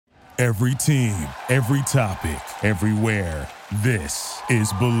Every team, every topic, everywhere. This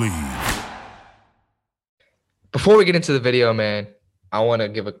is Believe. Before we get into the video, man, I want to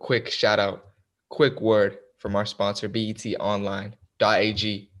give a quick shout out, quick word from our sponsor,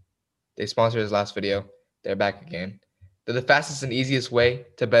 betonline.ag. They sponsored this last video. They're back again. They're the fastest and easiest way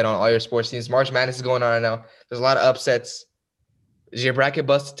to bet on all your sports teams. March Madness is going on right now. There's a lot of upsets. Is your bracket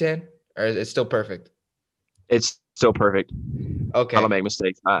busted 10 or is it still perfect? It's still perfect. Okay. I don't make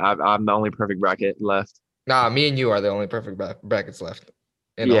mistakes. I'm the only perfect bracket left. Nah, me and you are the only perfect brackets left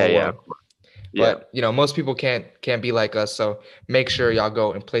in the Yeah, whole yeah. world. Yeah. But, most people can't be like us. So make sure y'all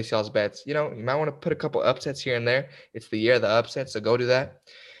go and place y'all's bets. You might want to put a couple upsets here and there. It's the year of the upsets, so go do that.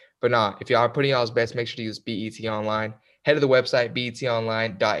 But nah, if y'all are putting y'all's bets, make sure to use BET Online. Head to the website,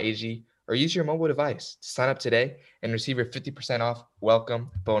 betonline.ag, or use your mobile device to sign up today and receive your 50% off welcome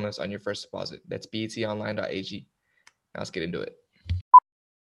bonus on your first deposit. That's betonline.ag. Now let's get into it.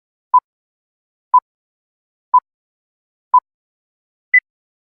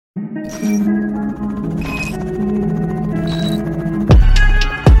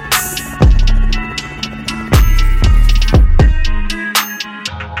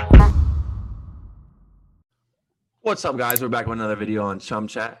 What's up, guys? We're back with another video on Chum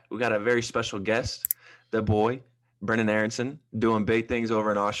Chat. We got a very special guest, the boy, Brendan Aronson, doing big things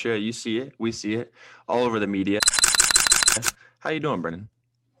over in Austria. You see it. We see it all over the media. How you doing, Brendan?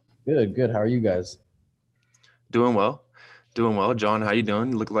 Good. How are you guys? Doing well. John, how you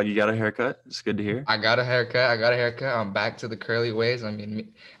doing? You look like you got a haircut. It's good to hear. I got a haircut. I'm back to the curly ways. I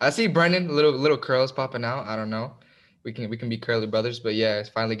mean, I see Brendan, little curls popping out. I don't know. We can be curly brothers, but yeah, it's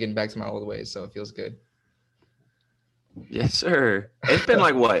finally getting back to my old ways, so it feels good. Yes, sir. It's been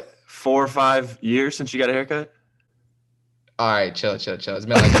like what, 4 or 5 years since you got a haircut? All right, chill. It's been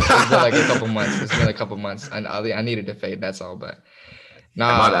like a couple months. I needed to fade. That's all. But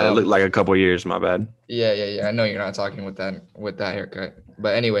nah, my bad. It looked like a couple years. My bad. Yeah. I know you're not talking with that haircut.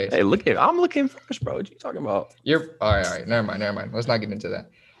 But anyways, hey, I'm looking fresh, bro. What you talking about? You're all right. Never mind. Let's not get into that.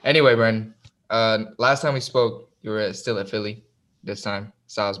 Anyway, Brendan, last time we spoke, you were still at Philly. This time,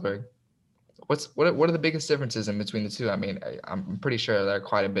 Salzburg. What are the biggest differences in between the two? I mean, I'm pretty sure there are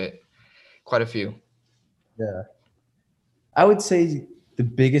quite a few. Yeah. I would say the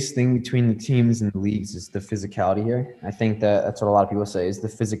biggest thing between the teams and the leagues is the physicality here. I think that's what a lot of people say is the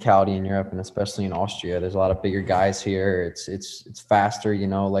physicality in Europe and especially in Austria. There's a lot of bigger guys here. It's faster,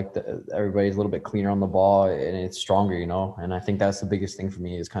 like everybody's a little bit cleaner on the ball and it's stronger, and I think that's the biggest thing for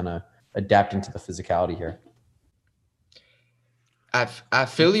me is kind of adapting to the physicality here. At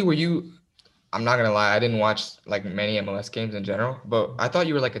Philly, were you? I'm not gonna lie, I didn't watch like many MLS games in general, but I thought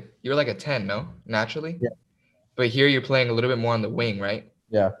you were like a 10, no? Naturally? Yeah. But here you're playing a little bit more on the wing, right?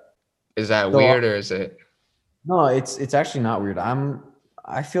 Yeah. Is that weird or is it? No, it's actually not weird.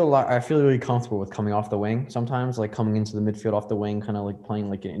 I feel really comfortable with coming off the wing sometimes, like coming into the midfield off the wing, kind of like playing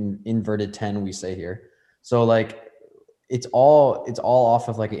like an inverted 10 we say here. So like it's all off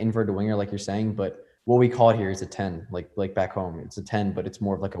of like an inverted winger, like you're saying, but what we call it here is a 10, like back home. It's a 10, but it's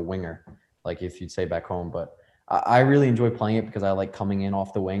more of like a winger, like if you'd say back home. But I really enjoy playing it because I like coming in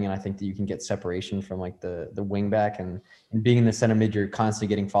off the wing, and I think that you can get separation from like the wing back and being in the center mid, you're constantly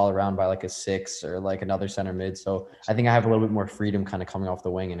getting followed around by like a 6 or like another center mid. So I think I have a little bit more freedom kind of coming off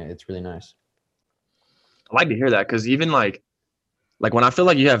the wing, and it's really nice. I like to hear that because even like when I feel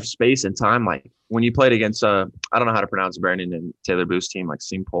like you have space and time, like when you played against I don't know how to pronounce Brandon and Taylor Booth's team, like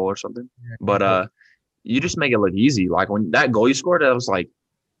St. Paul or something, but you just make it look easy. Like when that goal you scored,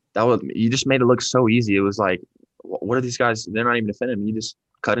 you just made it look so easy. It was like, what are these guys? They're not even defending. You just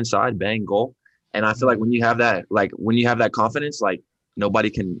cut inside, bang, goal. And I feel like when you have that confidence, like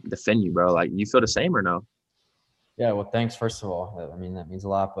nobody can defend you, bro. Like you feel the same or no? Yeah, well, thanks, first of all. I mean, that means a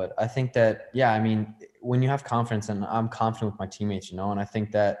lot. But I think that, yeah, I mean, when you have confidence, and I'm confident with my teammates, and I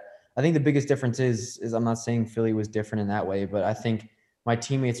think the biggest difference is I'm not saying Philly was different in that way, but I think my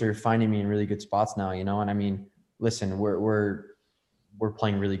teammates are finding me in really good spots now, and I mean, listen, we're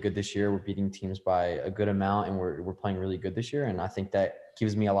playing really good this year. We're beating teams by a good amount, and we're playing really good this year. And I think that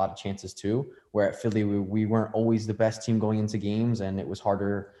gives me a lot of chances too, where at Philly, we weren't always the best team going into games, and it was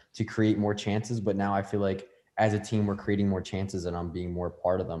harder to create more chances. But now I feel like as a team, we're creating more chances and I'm being more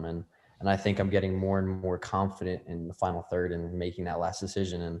part of them. And I think I'm getting more and more confident in the final third and making that last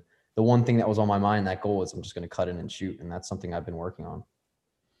decision. And the one thing that was on my mind, that goal, is I'm just going to cut in and shoot. And that's something I've been working on.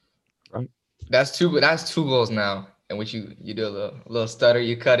 Right. That's two goals now, in which you do a little stutter,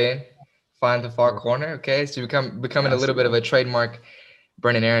 you cut in, find the far corner. Okay, so you're becoming a little bit of a trademark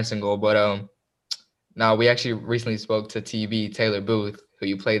Brendan Aronson goal. But now we actually recently spoke to TB Taylor Booth, who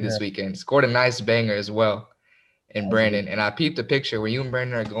you played this weekend. Scored a nice banger as well. and Brandon, and I peeped the picture where you and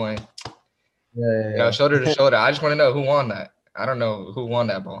Brandon are going, Yeah. shoulder to shoulder. I just want to know who won that. I don't know who won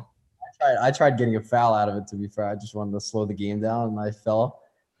that ball. I tried getting a foul out of it, to be fair. I just wanted to slow the game down, and I fell.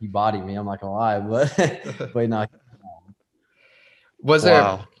 He bodied me. I'm not gonna lie, but no. Was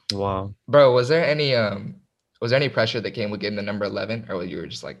there, Wow. bro? Was there any pressure that came with getting the number 11, or you were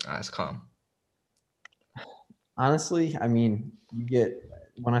just like, it's calm? Honestly, I mean,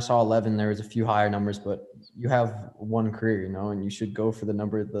 when I saw 11, there was a few higher numbers, but you have one career, and you should go for the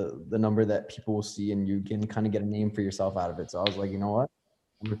number that people will see, and you can kind of get a name for yourself out of it. So I was like, you know what?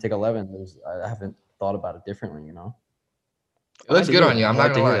 I'm gonna take 11. I haven't thought about it differently, It looks good on you. I'm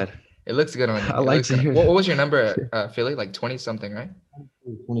not gonna lie. that. It looks good on you. I like to hear What that. was your number at Philly? Like 20 something, right?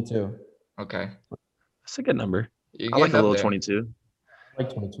 22. Okay. That's a good number. You're I like getting a up little there. 22. I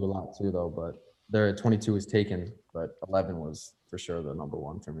like 22 a lot too, though. But there, 22 was taken, but 11 was for sure the number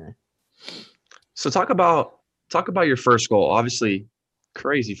one for me. So talk about your first goal. Obviously,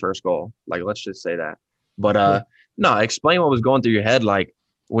 crazy first goal. Like, let's just say that. But no, explain what was going through your head. Like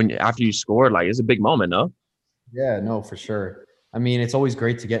after you scored, like it's a big moment, no? Yeah, no, for sure. I mean, it's always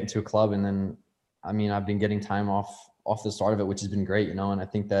great to get into a club, and then, I mean, I've been getting time off the start of it, which has been great, and I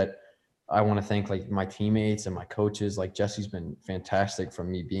think that I want to thank like my teammates and my coaches. Like Jesse's been fantastic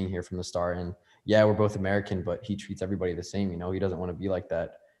from me being here from the start, and yeah, we're both American, but he treats everybody the same. He doesn't want to be like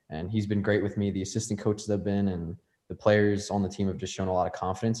that, and he's been great with me. The assistant coaches have been, and the players on the team have just shown a lot of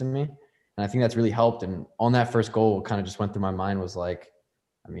confidence in me, and I think that's really helped. And on that first goal, kind of just went through my mind was like,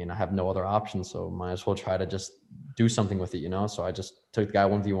 I mean, I have no other option, so might as well try to just do something with it, So I just took the guy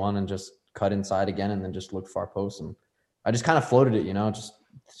 1v1 and just cut inside again, and then just looked for our post, and I just kind of floated it, just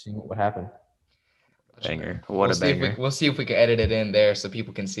seeing what would happen. Banger. What a banger. We'll see if we can edit it in there so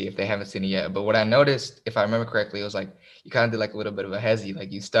people can see if they haven't seen it yet. But what I noticed, if I remember correctly, it was like you kind of did like a little bit of a hezzy,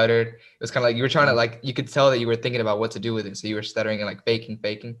 like you stuttered. It was kind of like you were trying to like, you could tell that you were thinking about what to do with it. So you were stuttering and like faking.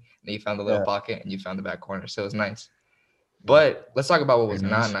 And then you found the little pocket and you found the back corner. So it was nice. But let's talk about what was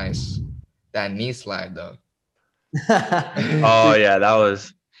not nice. That knee slide though. Oh yeah, that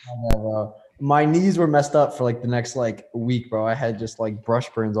was. My knees were messed up for like the next like week, bro. I had just like brush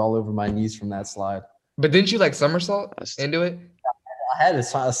burns all over my knees from that slide. But didn't you like somersault into it? I had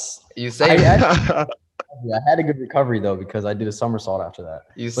a. You saved it. I had a good recovery though because I did a somersault after that.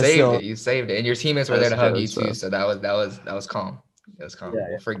 You saved it, and your teammates were there to hug you too. So that was calm. It was calm. Yeah.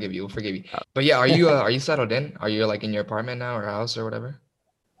 We'll forgive you. But yeah, are you settled in? Are you like in your apartment now or house or whatever?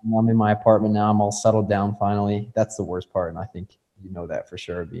 I'm in my apartment now. I'm all settled down finally. That's the worst part, and I think that for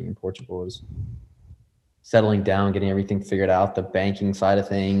sure. Being in Portugal is settling down, getting everything figured out, the banking side of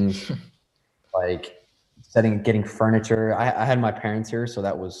things, like getting furniture. I had my parents here, so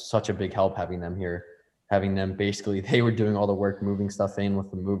that was such a big help having them here. Having them basically, they were doing all the work, moving stuff in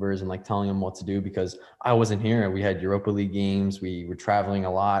with the movers and like telling them what to do because I wasn't here. We had Europa League games. We were traveling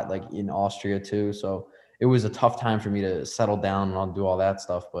a lot, like in Austria too. So it was a tough time for me to settle down and I'll do all that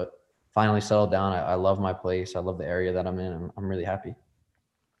stuff. But finally settled down. I love my place. I love the area that I'm in. I'm really happy.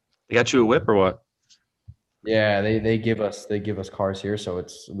 They got you a whip or what? Yeah, they give us cars here. So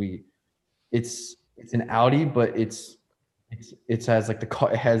it's an Audi, but it has like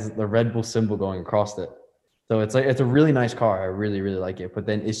it has the Red Bull symbol going across it. So it's a really nice car. I really, really like it. But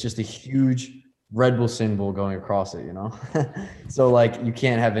then it's just a huge Red Bull symbol going across it, So like you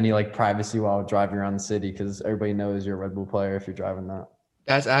can't have any like privacy while driving around the city because everybody knows you're a Red Bull player if you're driving that.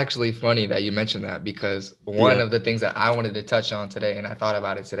 That's actually funny that you mentioned that because one of the things that I wanted to touch on today, and I thought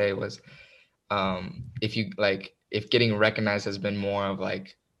about it today, was if getting recognized has been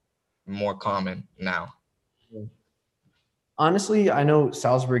more common now. Honestly, I know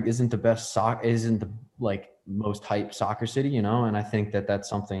Salzburg isn't the most hype soccer city, and I think that that's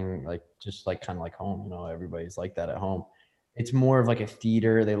something like just like kind of like home, everybody's like that at home. It's more of like a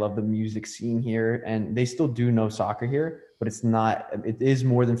theater. They love the music scene here, and they still do know soccer here, but it is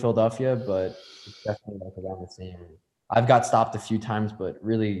more than Philadelphia, but it's definitely like around the same. I've got stopped a few times, but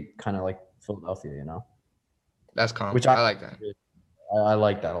really kind of like Philadelphia, That's calm. Which I like that. I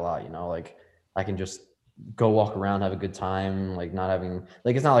like that a lot, like I can just go walk around, have a good time, like not having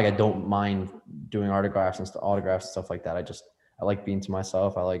like it's not like I don't mind doing autographs and stuff like that. I like being to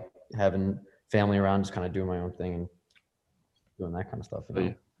myself. I like having family around, just kind of doing my own thing and doing that kind of stuff.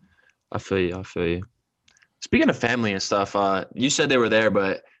 I feel you. Speaking of family and stuff, you said they were there,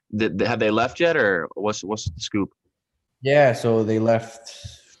 but have they left yet, or what's the scoop? Yeah, so they left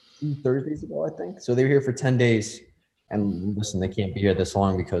 2 Thursdays ago, I think. So they were here for 10 days. And listen, they can't be here this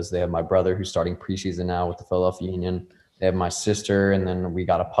long because they have my brother who's starting preseason now with the Philadelphia Union. They have my sister, and then we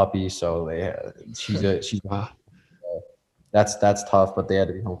got a puppy. So she's Wow. that's tough, but they had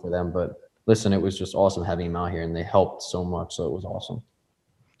to be home for them. But listen, it was just awesome having him out here, and they helped so much. So it was awesome.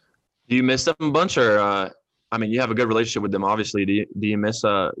 Do you miss them a bunch, or I mean, you have a good relationship with them, obviously. Do you miss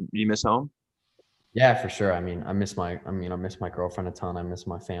home? Yeah, for sure. I mean, I miss my girlfriend a ton. I miss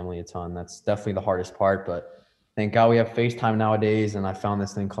my family a ton. That's definitely the hardest part. But thank God we have FaceTime nowadays, and I found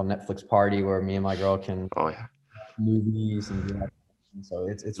this thing called Netflix Party where me and my girl can Oh yeah. movies and do that. So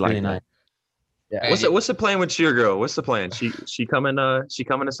it's Like really that. nice. Yeah. What's the plan with your girl? What's the plan? She coming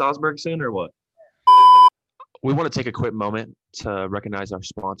to Salzburg soon or what? We want to take a quick moment to recognize our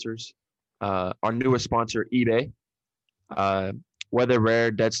sponsors. Our newest sponsor, eBay. Whether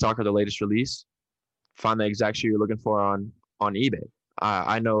rare, dead stock, or the latest release, find the exact shoe you're looking for on eBay.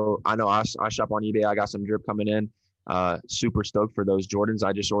 I know I shop on eBay. I got some drip coming in. Super stoked for those Jordans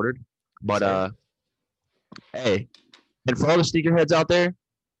I just ordered. But hey, and for all the sneakerheads out there,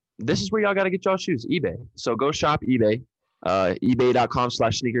 this is where y'all got to get y'all shoes, eBay. So go shop eBay,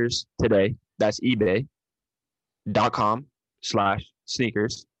 ebay.com/sneakers today. That's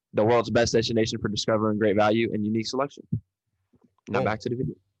ebay.com/sneakers, the world's best destination for discovering great value and unique selection. Now back to the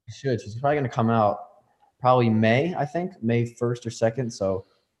video. She's probably going to come out probably May, I think, May 1st or 2nd. So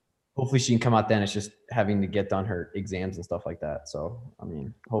hopefully she can come out then. It's just having to get done her exams and stuff like that. So, I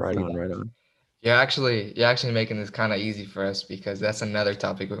mean, hopefully. Right on. You're actually making this kind of easy for us because that's another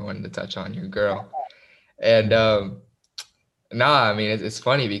topic we wanted to touch on, your girl. And I mean, it's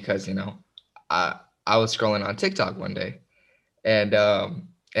funny because, I was scrolling on TikTok one day and I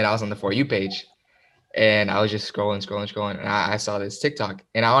was on the For You page and I was just scrolling. And I saw this TikTok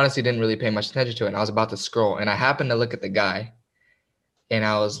and I honestly didn't really pay much attention to it. And I was about to scroll and I happened to look at the guy and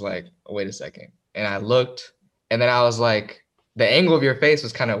I was like, wait a second. And I looked and then I was like, the angle of your face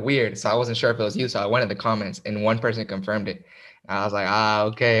was kind of weird. So I wasn't sure if it was you. So I went in the comments and one person confirmed it. And I was like,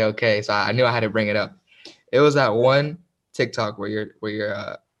 okay. So I knew I had to bring it up. It was that one TikTok where you're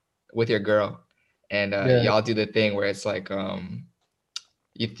with your girl and y'all do the thing where it's like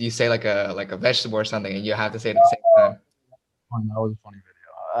you say like a vegetable or something and you have to say it at the same time. That was a funny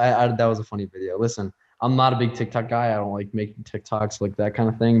video. That was a funny video. Listen, I'm not a big TikTok guy. I don't like making TikToks like that kind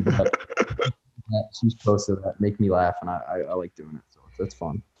of thing, but she's posted that make me laugh and I like doing it. So it's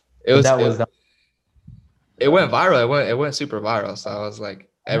fun. It went viral. It went super viral. So I was like,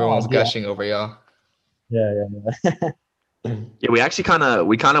 everyone was gushing over y'all. Yeah. Yeah, we actually kind of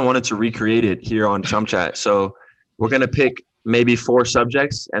wanted to recreate it here on Chum Chat. So we're gonna pick maybe 4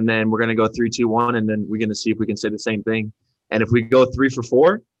 subjects, and then we're gonna go 3, 2, 1, and then we're gonna see if we can say the same thing. And if we go 3 for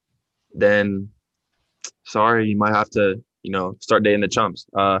 4, then sorry, you might have to start dating the chums.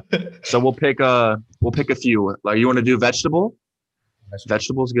 So we'll pick a few. Like, you want to do vegetable?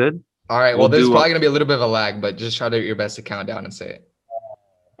 Vegetable's good. All right. Well, there's probably gonna be a little bit of a lag, but just try to do your best to count down and say it.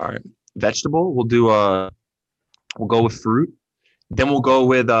 All right. Vegetable. We'll do we'll go with fruit. Then we'll go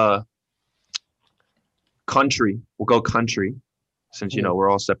with country. We'll go country, since we're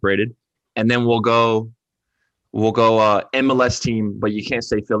all separated. And then we'll go MLS team, but you can't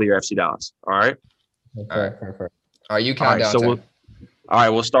say Philly or FC Dallas. All right. Fair. All right, you count down. So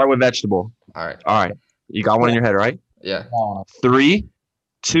we'll start with vegetable. All right. You got one in your head, right? Yeah. 3,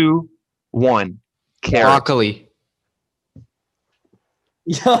 2, 1. Carrot. Broccoli.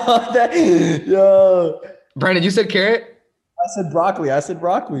 Yo. Brandon, you said carrot? I said broccoli.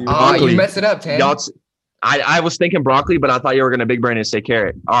 Oh, you messed it up, Tan. I was thinking broccoli, but I thought you were gonna big brain and say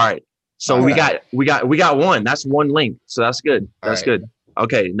carrot. All right. So we got one. That's one link. So that's good. That's good.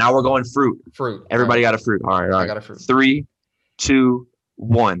 Okay, now we're going fruit. Everybody got a fruit. All right. I got a fruit. 3, 2,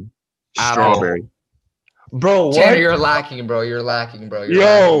 1. Apple. Strawberry. Bro, what? Tanner, you're lacking, bro. You're lacking.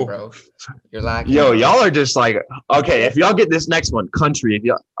 You're lacking. Yo, y'all are just like, okay, if y'all get this next one, country.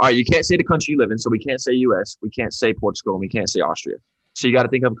 All right, you can't say the country you live in, so we can't say U.S., we can't say Portugal, and we can't say Austria. So you got to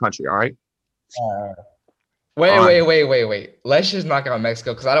think of a country, all right? Wait. Let's just knock out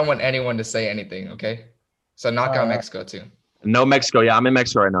Mexico because I don't want anyone to say anything, okay? So knock out Mexico too. No Mexico. Yeah, I'm in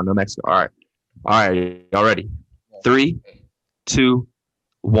Mexico right now. No Mexico. All right. Y'all ready? 3, 2,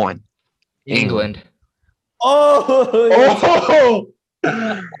 1. England. Oh!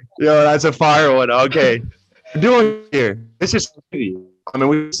 Yo, that's a fire one. Okay. Doing here. This is easy. I mean,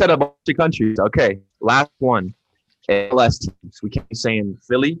 we set up a bunch of countries. Okay. Last one. MLS teams. We can't be saying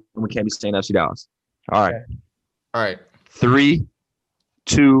Philly and we can't be saying FC Dallas. All right. 3,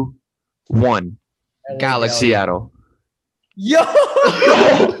 2, 1. Galaxy. Seattle. Yo.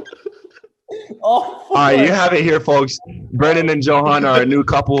 All right, you have it here, folks. Brendan and Johan are a new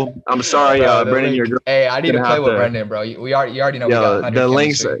couple. I'm sorry, Brendan, your girl. Hey, I need to play with Brendan, bro. You already know. Yo, the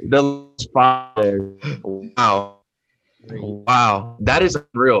links fire. Wow, that is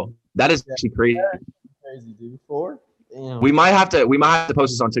real. That is actually crazy. Crazy, dude. 4. Damn. We might have to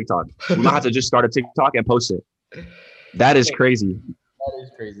post this on TikTok. We might have to just start a TikTok and post it. That is crazy. That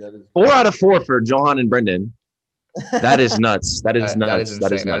is crazy. That is 4 out of 4 for Johan and Brendan. That is nuts. That is That is nuts. insane.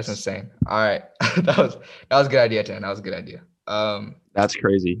 That is That is nuts. insane. All right. that was a good idea, Tan. That was a good idea. That's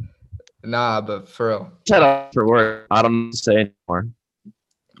crazy. Nah, but for real. Shut up for work. I don't know what to say anymore.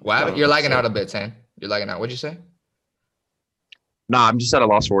 Wow, you're lagging out a bit, Tan. You're lagging out. What'd you say? Nah, I'm just at a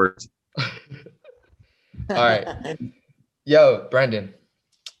loss for words. All right. Yo, Brendan,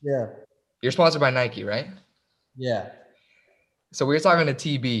 Yeah. you're sponsored by Nike, right? Yeah. So we were talking to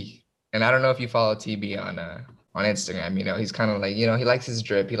TB, and I don't know if you follow TB on Instagram. You know, he's kind of like, you know, he likes his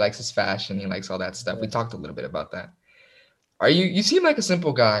drip, he likes his fashion, he likes all that stuff. We talked a little bit about that. You seem like a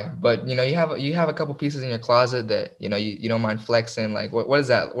simple guy, but you know, you have a couple pieces in your closet that, you know, you don't mind flexing. Like what is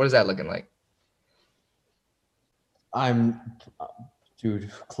that? What is that looking like?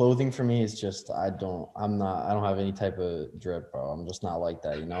 Dude, clothing for me is just, I don't have any type of drip, bro. I'm just not like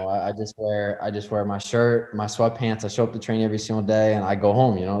that, you know. I just wear my shirt, my sweatpants. I show up to train every single day and I go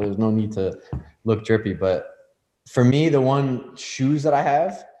home, you know. There's no need to look drippy. But for me, the one shoes that I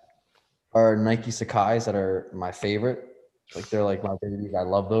have are Nike Sakai's that are my favorite. Like they're like my babies. I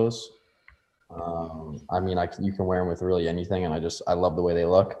love those. I mean, you can wear them with really anything, and I love the way they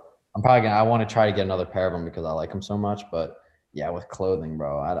look. I want to try to get another pair of them because I like them so much. But yeah, with clothing,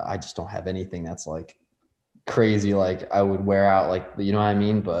 bro, I just don't have anything that's like crazy. Like I would wear out, like, you know what I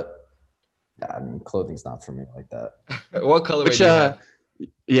mean? But yeah, I mean, clothing's not for me like that. What colorway do you have?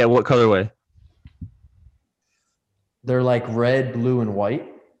 Yeah, what colorway? They're like red, blue, and white.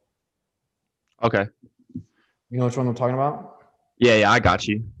 Okay. You know which one I'm talking about? Yeah, I got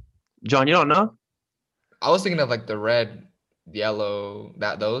you. John, you don't know? I was thinking of like the red, yellow,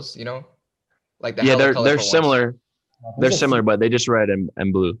 those, you know, like the Yeah, hella they're colorful ones. similar. They're similar, but they just red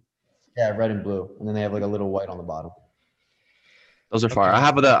and blue. Yeah, red and blue, and then they have like a little white on the bottom. Those are fire. Okay.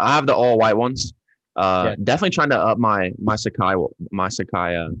 I have the all white ones. Yeah. Definitely trying to up my Sakai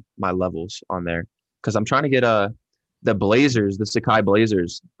my levels on there, because I'm trying to get the Blazers, the Sakai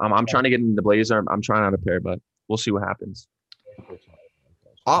Blazers. I'm trying to get in the Blazer. I'm trying out a pair, but we'll see what happens.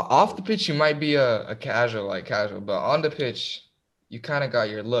 Off the pitch, you might be a casual, but on the pitch, you kind of got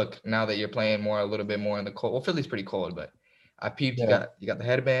your look now that you're playing a little bit more in the cold. Well, Philly's pretty cold, but I peeped. Yeah. You got the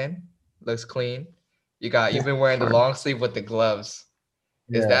headband, looks clean. You've been wearing the long sleeve with the gloves.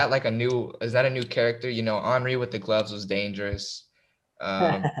 Is that a new character? You know, Henry with the gloves was dangerous.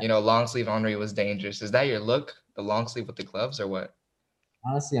 You know, long sleeve Henry was dangerous. Is that your look, the long sleeve with the gloves, or what?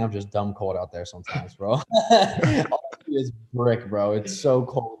 Honestly, I'm just dumb cold out there sometimes, bro. It's brick, bro. It's so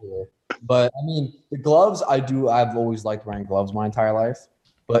cold here. But I mean, the gloves, I've always liked wearing gloves my entire life.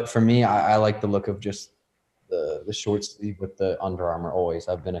 But for me, I like the look of just the short sleeve with the Under Armour always.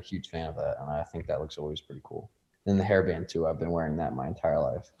 I've been a huge fan of that, and I think that looks always pretty cool. And the hairband too. I've been wearing that my entire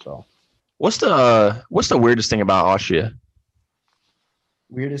life. So What's the weirdest thing about Austria?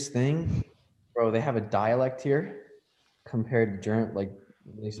 weirdest thing, bro, they have a dialect here compared to German. Like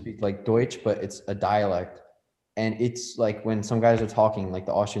they speak like Deutsch, but it's a dialect. And it's like when some guys are talking, like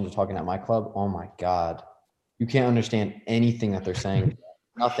the Austrians are talking at my club, oh my God, you can't understand anything that they're saying.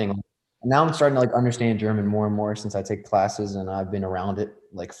 Nothing. And now I'm starting to like understand German more and more since I take classes and I've been around it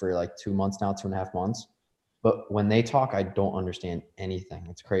like for like 2 months now, 2.5 months. But when they talk, I don't understand anything.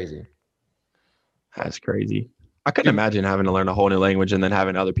 It's crazy. That's crazy. I couldn't imagine having to learn a whole new language and then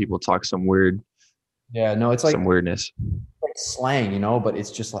having other people talk some Yeah, no, it's like some weirdness. like slang, you know, but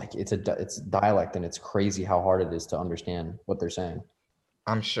it's just like it's dialect, and it's crazy how hard it is to understand what they're saying.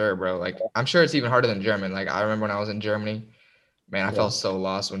 I'm sure, bro. Like, I'm sure it's even harder than German. Like, I remember when I was in Germany, man, I Yeah. felt so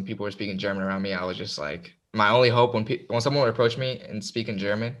lost when people were speaking German around me. I was just like, my only hope when someone would approach me and speak in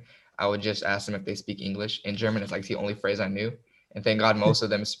German, I would just ask them if they speak English. In German, it's like the only phrase I knew. And thank God most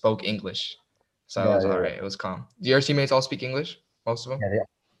of them spoke English. So Yeah, it was yeah, all right. It was calm. Do your teammates all speak English? Most of them? Yeah, they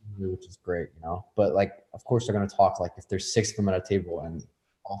all, which is great, you know. But like, of course, they're gonna talk. Like, if there's 6 of them at a table and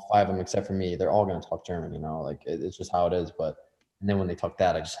all 5 of them except for me, they're all gonna talk German, you know. Like, it's just how it is. But and then when they talk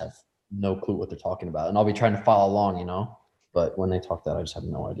that, I just have no clue what they're talking about, and I'll be trying to follow along, you know. But when they talk that, I just have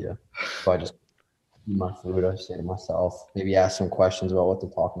no idea. So I just eat my food. I say to myself, maybe ask some questions about what they're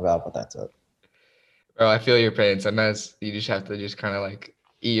talking about, but that's it. Bro, I feel your pain. Sometimes you just have to just kind of like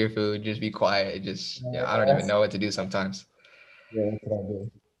eat your food, just be quiet. Just, I don't even know what to do sometimes. Yeah, that's what I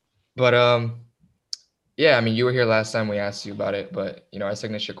do. But yeah, I mean, you were here last time we asked you about it, but you know, our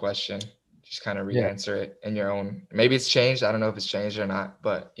signature question, just kind of Yeah. re-answer it in your own. Maybe it's changed. I don't know if it's changed or not,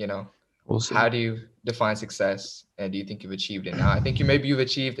 but you know, We'll see. how do you define success, and do you think you've achieved it now? I think you've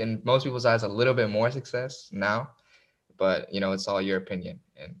achieved in most people's eyes a little bit more success now, but you know, it's all your opinion.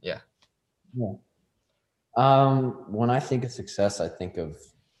 And yeah. When I think of success, I think of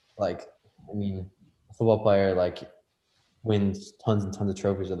like, I mean, a football player like wins tons and tons of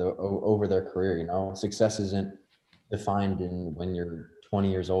trophies over their career. You know, success isn't defined in when you're 20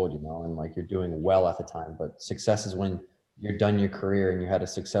 years old, you know, and like you're doing well at the time. But success is when you're done your career and you had a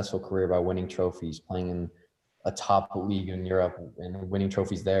successful career by winning trophies, playing in a top league in Europe and winning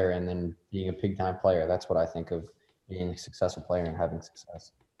trophies there, and then being a big time player. That's what I think of being a successful player and having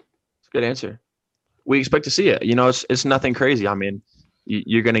success. It's a good answer. We expect to see it. You know, it's nothing crazy. I mean,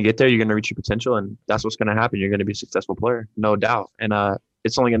 you're going to get there. You're going to reach your potential, and that's what's going to happen. You're going to be a successful player, no doubt. And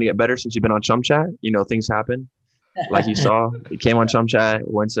it's only going to get better since you've been on Chum Chat. You know, things happen. Like you saw, he came on Chum Chat,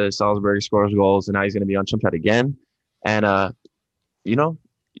 went to Salzburg, scores goals, and now he's going to be on Chum Chat again. And, you know,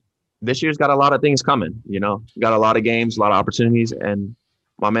 this year's got a lot of things coming, you know, got a lot of games, a lot of opportunities, and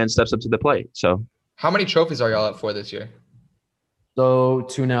my man steps up to the plate. So How many trophies are y'all up for this year? So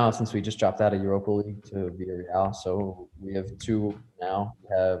 2 now, since we just dropped out of Europa League to Villarreal. So we have 2 now. We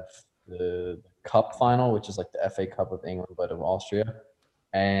have the Cup final, which is like the FA Cup of England, but of Austria.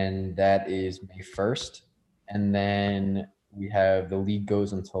 And that is May 1st. And then we have the league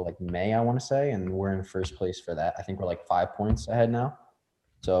goes until like May, I want to say. And we're in first place for that. I think we're like 5 points ahead now.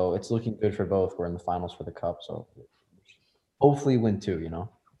 So it's looking good for both. We're in the finals for the Cup. So hopefully win 2, you know.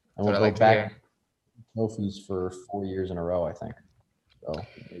 And we'll go back trophies for 4 years in a row, I think. So,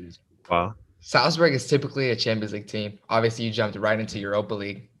 wow. Salzburg is typically a Champions League team. Obviously, you jumped right into Europa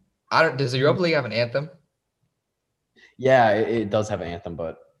League. Does the Europa League have an anthem? Yeah, it does have an anthem,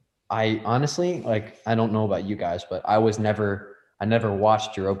 but I honestly, like, I don't know about you guys, but I never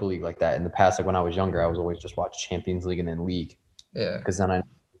watched Europa League like that in the past. Like when I was younger, I was always just watch Champions League and then League. Yeah. Because then I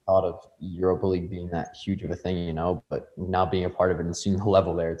thought of Europa League being that huge of a thing, you know, but now being a part of it and seeing the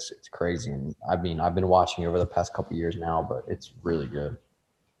level there, it's crazy. And I mean, I've been watching over the past couple of years now, but it's really good.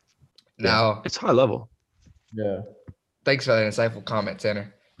 Now it's high level. Yeah. Thanks for that insightful comment,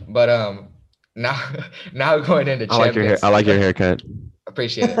 Tanner. But now going into Champions. I like your haircut.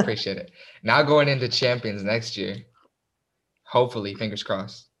 Appreciate it. Now going into Champions next year, hopefully, fingers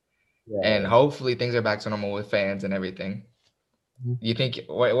crossed. Yeah. And hopefully things are back to normal with fans and everything. You think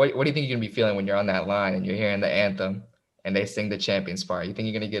what do you think you're gonna be feeling when you're on that line and you're hearing the anthem and they sing the Champions part? You think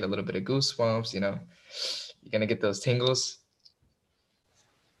you're gonna get a little bit of goosebumps? You know, you're gonna get those tingles.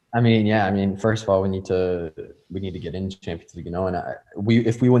 I mean, first of all, we need to get into Champions League, you know, and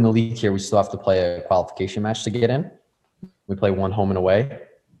if we win the league here, we still have to play a qualification match to get in. We play 1 home and away,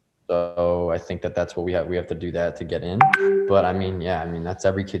 so I think that's what we have to do that to get in. But I mean, that's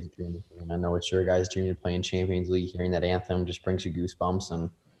every kid's dream. I know it's your guys' dream to play in Champions League. Hearing that anthem just brings you goosebumps, and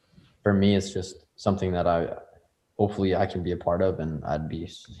for me, it's just something that hopefully I can be a part of, and I'd be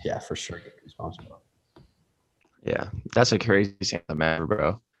for sure get goosebumps about. Yeah, that's a crazy anthem ever,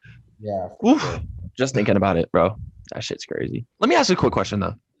 bro. Yeah. Sure. Just thinking about it, bro. That shit's crazy. Let me ask you a quick question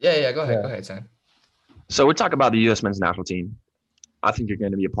though. Yeah. Go ahead, Sam. So we talk about the U.S. men's national team. I think you're going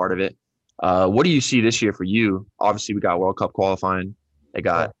to be a part of it. What do you see this year for you? Obviously, we got World Cup qualifying. They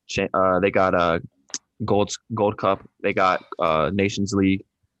got Gold Cup. They got Nations League.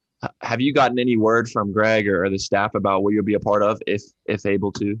 Have you gotten any word from Greg or the staff about what you'll be a part of, if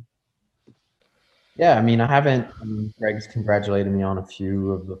able to? Yeah, I mean, I haven't. Greg's congratulated me on a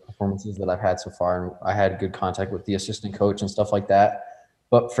few of the performances that I've had so far, and I had good contact with the assistant coach and stuff like that.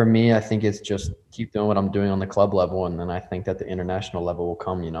 But for me, I think it's just keep doing what I'm doing on the club level, and then I think that the international level will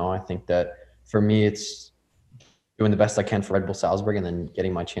come, you know. I think that for me, it's doing the best I can for Red Bull Salzburg and then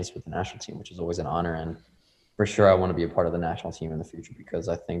getting my chance with the national team, which is always an honor. And for sure, I want to be a part of the national team in the future because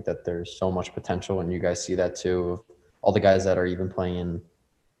I think that there's so much potential, and you guys see that too. All the guys that are even playing in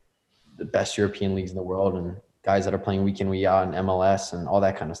the best European leagues in the world and guys that are playing week in, week out in MLS and all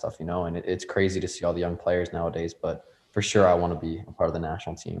that kind of stuff, you know. And it's crazy to see all the young players nowadays, but for sure, I want to be a part of the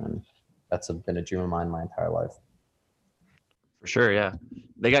national team, and that's been a dream of mine my entire life. For sure, yeah.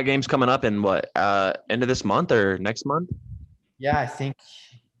 They got games coming up in what, end of this month or next month? Yeah, I think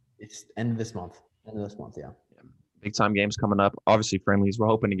it's end of this month. Yeah. Big time games coming up. Obviously, friendlies. We're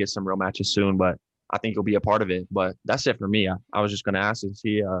hoping to get some real matches soon, but I think you'll be a part of it. But that's it for me. I was just going to ask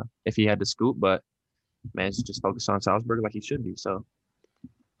if he had to scoop, but man, just focus on Salzburg like he should be. So.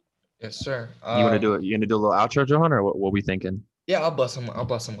 Yes, sir. You want to do it? You going to do a little outro, Johan, or what we thinking? Yeah, I'll bust him with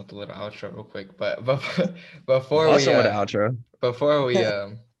a little outro real quick. But before with an outro. Before we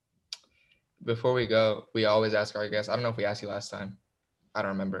go, we always ask our guests. I don't know if we asked you last time. I don't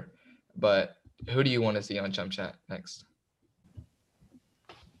remember. But who do you want to see on Chum Chat next?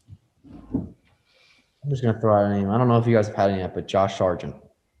 I'm just gonna throw out a name. I don't know if you guys have had any yet, but Josh Sargent.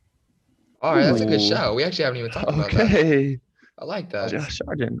 All right, that's a good show. We actually haven't even talked about that. I like that. Josh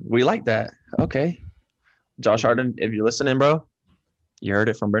Sargent. We like that. Okay. Josh Harden, if you're listening, bro, you heard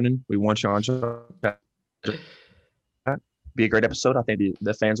it from Brendan. We want you on. Be a great episode. I think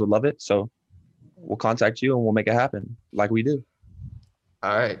the fans would love it. So we'll contact you and we'll make it happen like we do.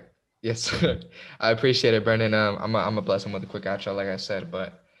 All right. Yes, I appreciate it, Brendan. I'm a bless him with a quick outro, like I said.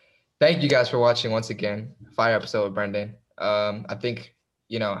 But thank you guys for watching once again. Fire episode with Brendan. I think,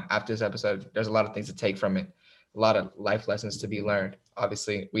 after this episode, there's a lot of things to take from it. A lot of life lessons to be learned.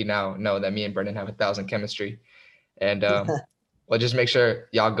 Obviously, we now know that me and Brendan have 1,000 chemistry. And well, just make sure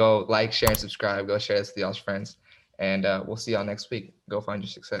y'all go like, share, and subscribe. Go share this with y'all's friends. And we'll see y'all next week. Go find your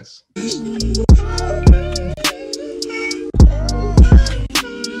success.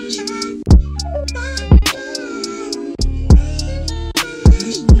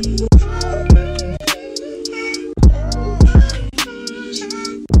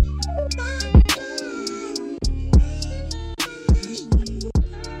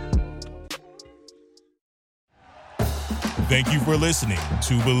 Thank you for listening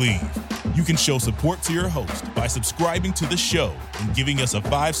to Believe. You can show support to your host by subscribing to the show and giving us a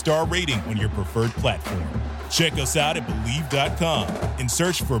 5-star rating on your preferred platform. Check us out at Believe.com and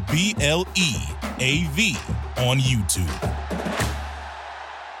search for BLEAV on YouTube.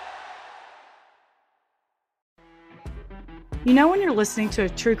 You know when you're listening to a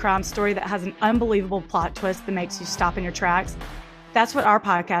true crime story that has an unbelievable plot twist that makes you stop in your tracks? That's what our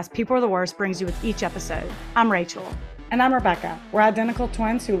podcast, People Are the Worst, brings you with each episode. I'm Rachel. And I'm Rebecca. We're identical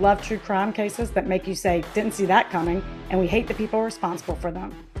twins who love true crime cases that make you say, didn't see that coming, and we hate the people responsible for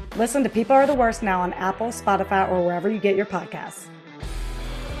them. Listen to People Are the Worst now on Apple, Spotify, or wherever you get your podcasts.